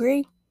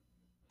agree.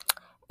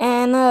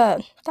 And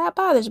that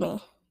bothers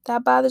me.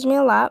 That bothers me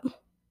a lot.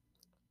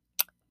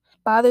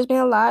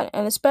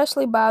 And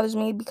especially bothers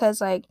me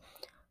because like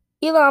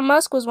Elon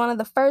Musk was one of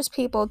the first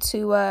people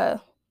to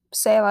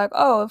say like,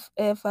 oh,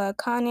 if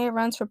Kanye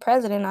runs for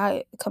president,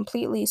 I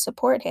completely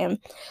support him.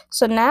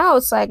 So now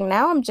it's like,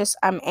 now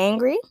I'm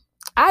angry.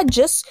 I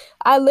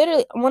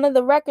literally, one of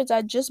the records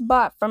I just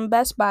bought from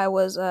Best Buy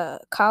was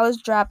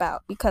College Dropout,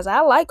 because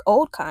I like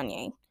old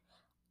Kanye.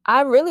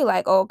 I really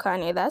like old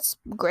Kanye. That's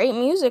great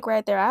music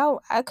right there.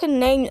 I couldn't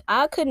name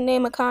a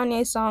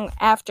Kanye song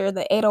after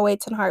the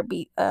 808s and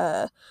Heartbeat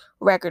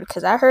record,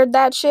 because I heard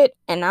that shit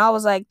and I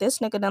was like, this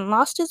nigga done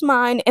lost his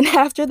mind. And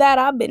after that,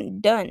 I've been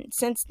done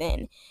since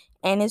then,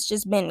 and it's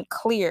just been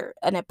clear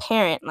and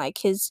apparent, like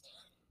he's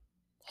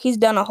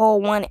done a whole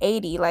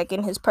 180, like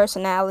in his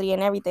personality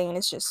and everything, and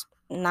it's just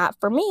not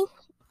for me.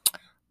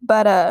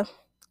 But and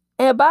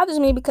it bothers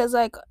me because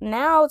like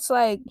now it's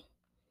like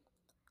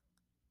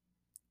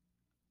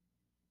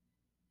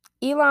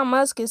Elon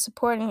Musk is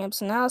supporting him,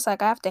 so now it's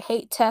like I have to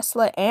hate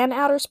Tesla and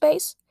outer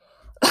space.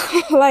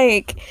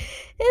 Like,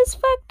 it's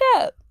fucked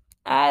up.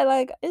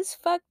 It's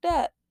fucked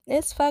up.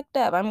 It's fucked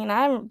up. I mean,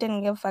 I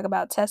didn't give a fuck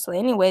about Tesla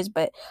anyways,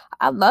 but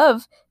I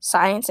love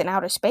science and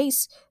outer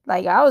space.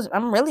 Like,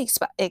 I'm really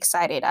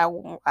excited.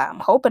 I'm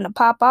hoping to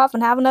pop off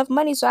and have enough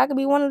money so I could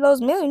be one of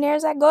those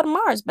millionaires that go to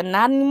Mars, but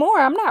not anymore.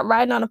 I'm not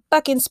riding on a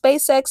fucking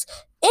SpaceX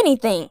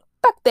anything.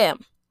 Fuck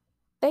them.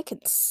 They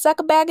can suck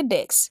a bag of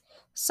dicks.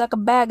 Suck a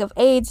bag of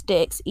AIDS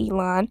dicks,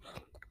 Elon.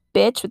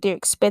 Bitch, with your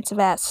expensive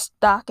ass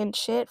stock and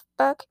shit.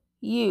 Fuck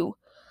You.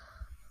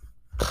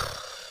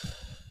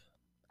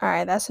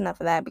 Alright, that's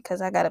enough of that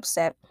because I got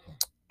upset.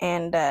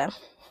 And have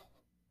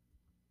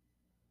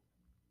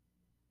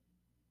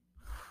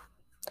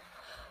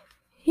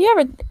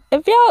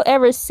y'all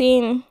ever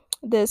seen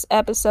this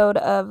episode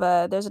of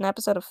there's an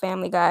episode of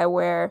Family Guy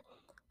where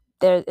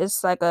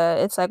it's like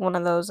one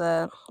of those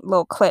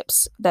little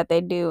clips that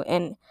they do,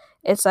 and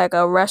it's like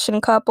a Russian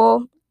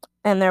couple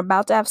and they're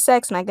about to have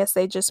sex, and I guess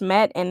they just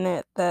met,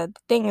 and the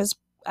thing is,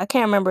 I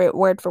can't remember it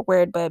word for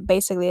word, but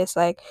basically it's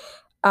like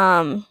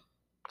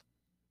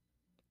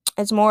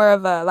it's more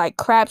of a like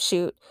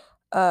crapshoot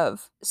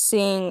of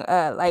seeing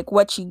like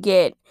what you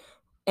get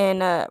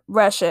in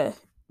Russia,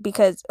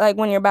 because like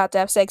when you're about to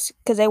have sex,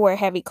 because they wear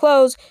heavy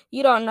clothes,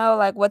 you don't know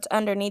like what's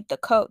underneath the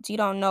coats. You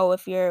don't know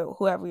if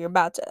whoever you're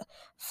about to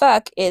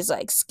fuck is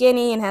like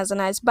skinny and has a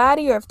nice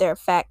body, or if they're a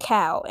fat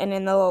cow. And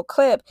in the little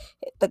clip,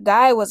 the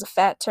guy was a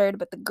fat turd,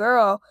 but the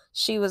girl,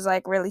 she was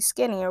like really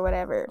skinny or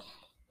whatever.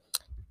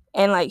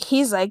 And like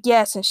he's like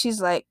yes, and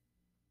she's like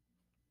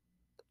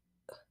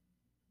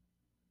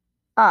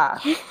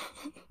ah.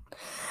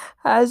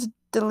 I just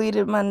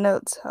deleted my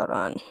notes. Hold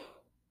on.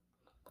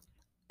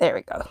 There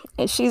we go.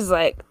 And she's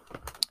like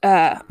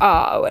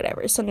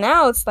whatever. So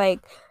now it's like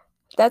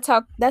that's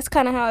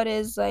kind of how it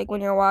is like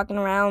when you're walking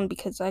around,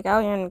 because like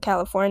out here in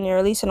California, or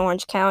at least in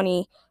Orange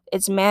County,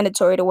 it's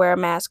mandatory to wear a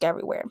mask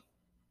everywhere.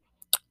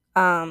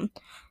 And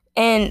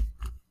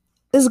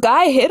this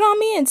guy hit on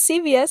me in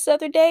CVS the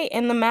other day,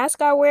 and the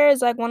mask I wear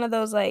is like one of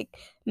those like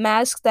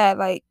masks that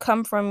like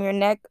come from your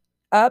neck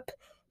up.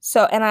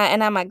 So and I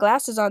have my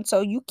glasses on,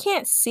 so you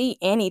can't see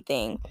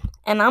anything.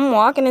 And I'm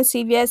walking in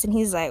CVS, and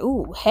he's like,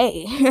 "Ooh,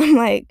 hey." I'm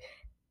like,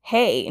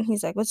 "Hey," and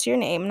he's like, "What's your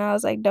name?" And I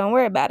was like, "Don't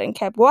worry about it," and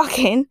kept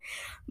walking.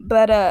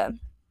 But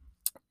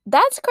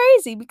that's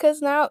crazy,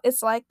 because now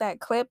it's like that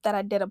clip that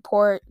I did a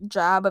poor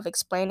job of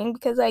explaining,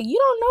 because like you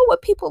don't know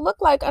what people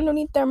look like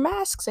underneath their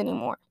masks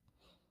anymore.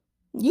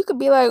 You could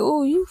be like,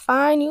 "Ooh, you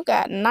fine, you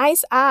got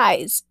nice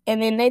eyes."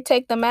 And then they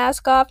take the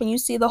mask off and you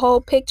see the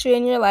whole picture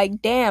and you're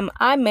like, "Damn,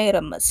 I made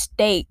a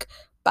mistake.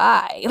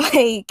 Bye."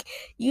 Like,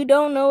 you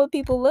don't know what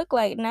people look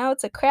like. Now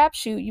it's a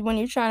crapshoot when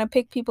you're trying to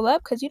pick people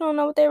up, because you don't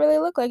know what they really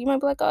look like. You might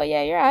be like, "Oh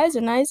yeah, your eyes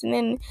are nice." And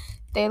then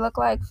they look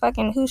like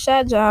fucking Who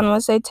Shot John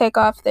once they take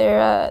off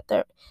their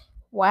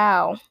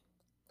wow.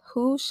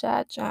 Who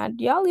Shot John?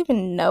 Do y'all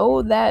even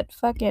know that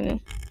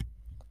fucking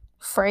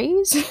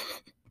phrase?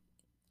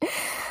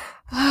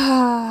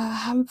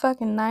 I'm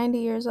fucking 90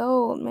 years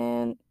old,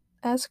 man.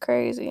 That's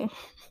crazy.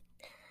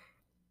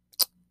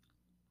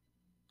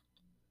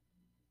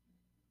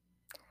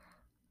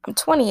 I'm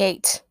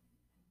 28.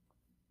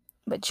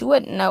 But you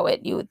wouldn't know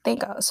it. You would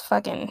think I was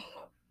fucking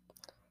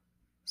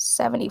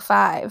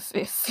 75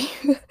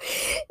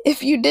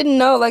 if you didn't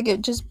know, like,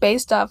 it just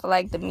based off of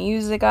like the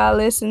music I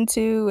listen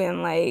to,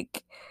 and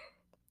like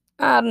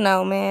I don't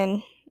know,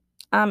 man.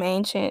 I'm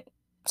ancient.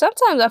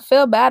 Sometimes I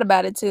feel bad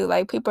about it too.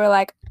 Like, people are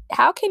like,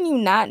 "How can you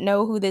not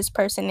know who this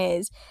person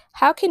is?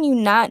 How can you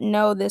not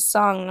know this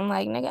song?" And I'm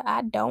like, "Nigga,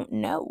 I don't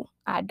know.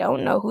 I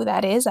don't know who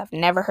that is. I've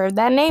never heard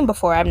that name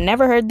before. I've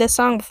never heard this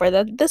song before.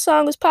 This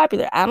song is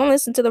popular. I don't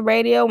listen to the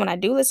radio. When I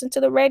do listen to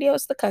the radio,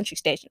 it's the country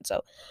station.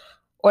 So,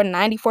 or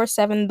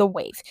 94.7 The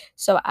Wave.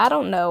 So I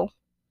don't know.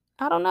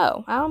 I don't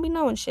know. I don't be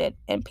knowing shit."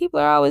 And people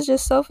are always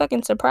just so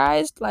fucking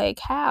surprised, like,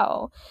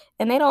 how?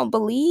 And they don't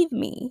believe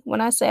me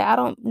when I say I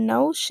don't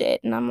know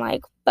shit. And I'm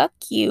like, fuck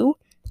you.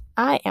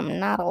 I am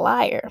not a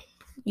liar.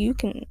 You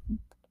can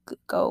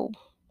go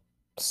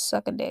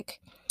suck a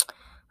dick.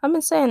 I've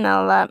been saying that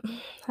a lot.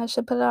 I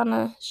should put it on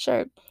a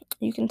shirt.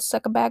 You can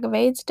suck a bag of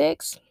AIDS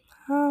dicks.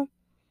 I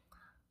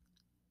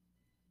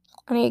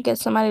need to get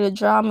somebody to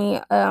draw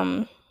me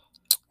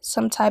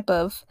some type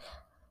of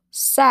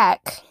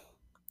sack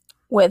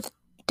with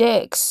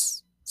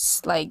dicks,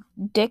 like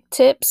dick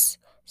tips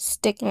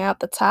sticking out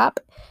the top,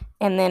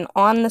 and then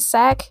on the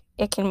sack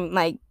it can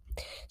like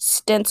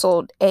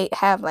stenciled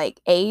have like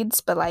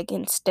AIDS, but like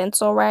in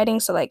stencil writing,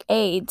 so like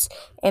AIDS,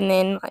 and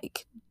then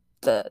like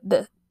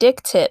the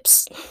dick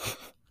tips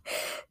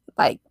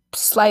like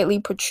slightly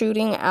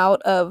protruding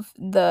out of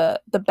the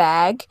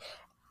bag,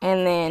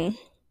 and then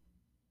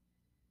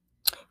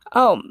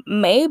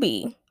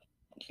maybe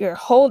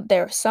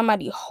there's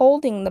somebody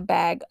holding the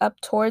bag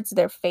up towards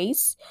their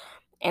face,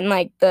 and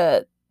like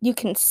you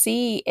can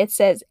see it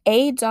says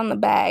AIDS on the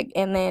bag,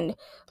 and then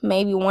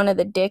maybe one of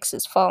the dicks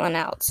is falling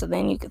out, so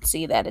then you could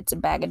see that it's a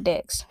bag of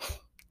dicks.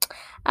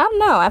 I don't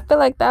know. I feel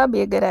like that would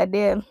be a good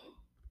idea.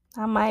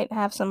 I might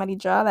have somebody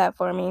draw that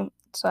for me,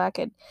 so I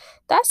could.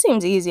 That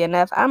seems easy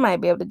enough. I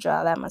might be able to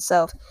draw that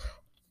myself,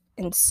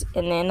 and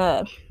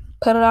then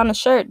put it on a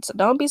shirt. So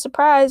don't be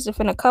surprised if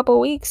in a couple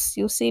weeks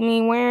you'll see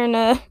me wearing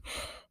a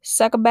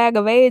suck a bag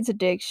of AIDS a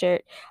dick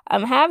shirt.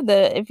 Have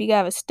if you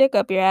have a stick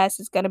up your ass,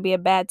 it's gonna be a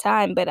bad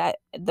time. But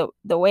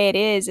the way it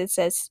is, it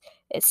says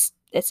it's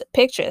a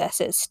picture that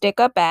says stick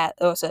up ass,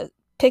 or it's a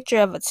picture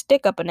of a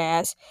stick up an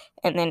ass,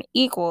 and then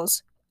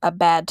equals a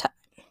bad time.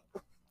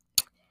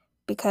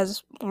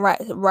 Because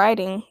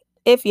writing,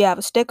 if you have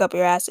a stick up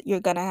your ass, you're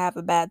gonna have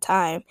a bad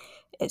time,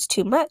 it's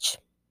too much.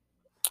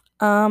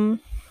 Yeah,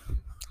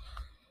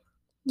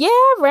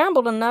 I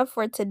rambled enough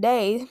for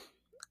today.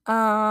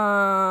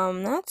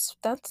 That's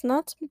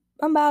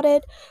about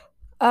it.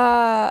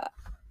 I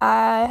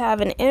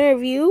have an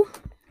interview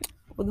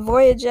with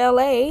Voyage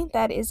LA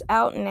that is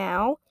out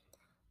now.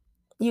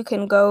 You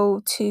can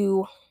go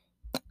to,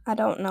 I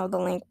don't know the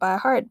link by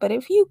heart, but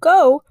if you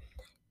go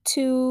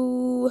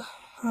to,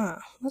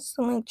 what's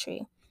the link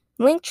tree?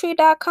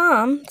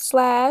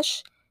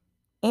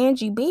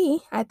 Linktree.com/Angie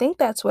B. I think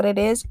that's what it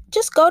is.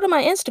 Just go to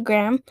my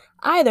Instagram,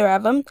 either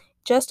of them,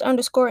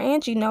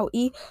 just_Angie, no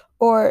E,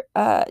 or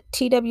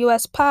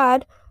TWS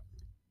Pod.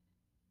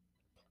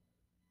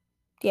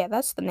 Yeah,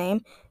 that's the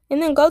name.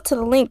 And then go to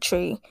the link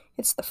tree.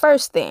 It's the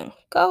first thing.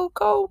 Go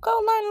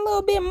learn a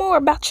little bit more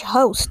about your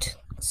host.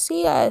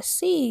 See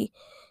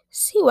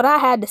what I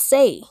had to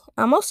say.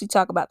 I mostly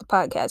talk about the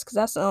podcast because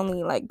that's the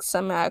only like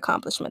semi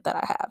accomplishment that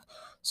I have.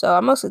 So I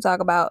mostly talk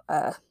about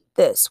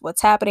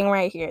what's happening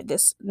right here,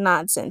 this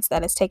nonsense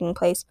that is taking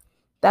place.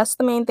 That's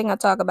the main thing I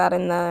talk about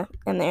in the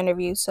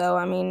interview. So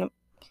I mean,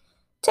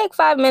 take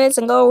 5 minutes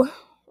and go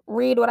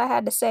read what I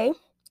had to say.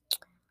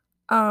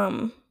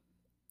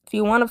 If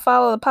you want to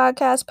follow the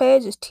podcast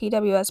page, it's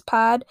TWS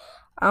Pod.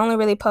 I only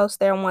really post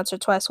there once or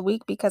twice a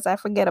week because I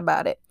forget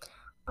about it.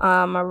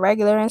 My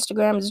regular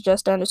Instagram is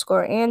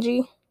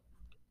just_Angie.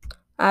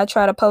 I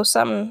try to post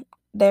something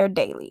there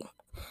daily.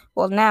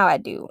 Well, now I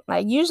do.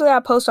 Like, usually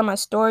I post on my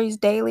stories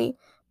daily,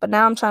 but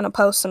now I'm trying to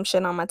post some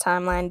shit on my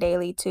timeline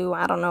daily too.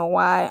 I don't know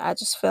why. I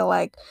just feel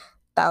like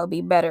that would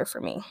be better for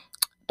me.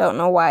 Don't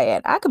know why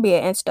yet. I could be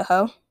an Insta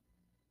hoe.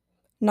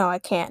 No, I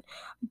can't.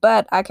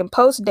 But I can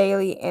post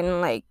daily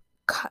and like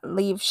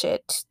leave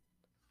shit.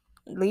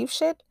 Leave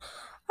shit?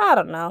 I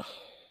don't know.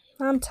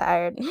 I'm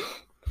tired.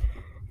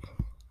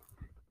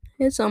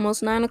 It's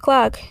almost 9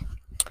 o'clock.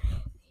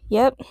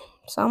 Yep,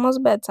 it's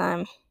almost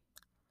bedtime.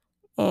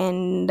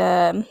 And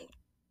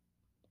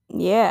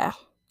yeah.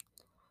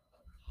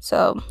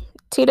 So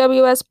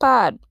TWS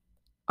Pod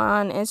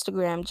on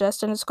Instagram,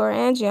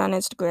 just_Angie on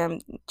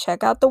Instagram.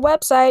 Check out the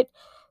website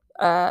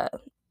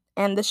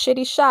and the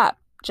shitty shop.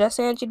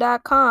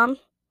 JustAngie.com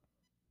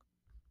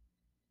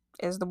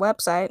is the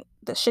website.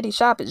 The shitty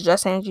shop is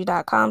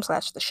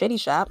JustAngie.com/the shitty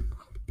shop.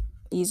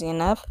 Easy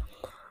enough.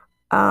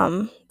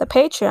 The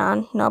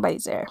Patreon,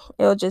 nobody's there.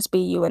 It'll just be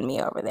you and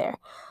me over there.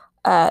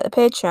 The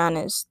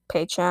Patreon is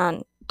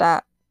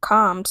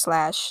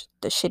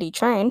patreon.com/the shitty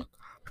train.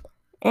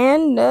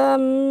 And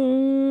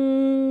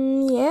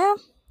yeah,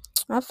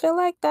 I feel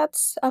like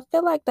that's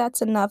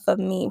enough of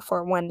me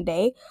for one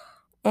day.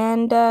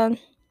 And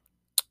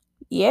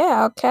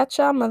yeah, I'll catch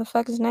y'all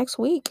motherfuckers next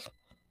week.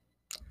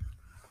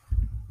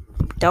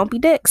 Don't be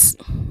dicks.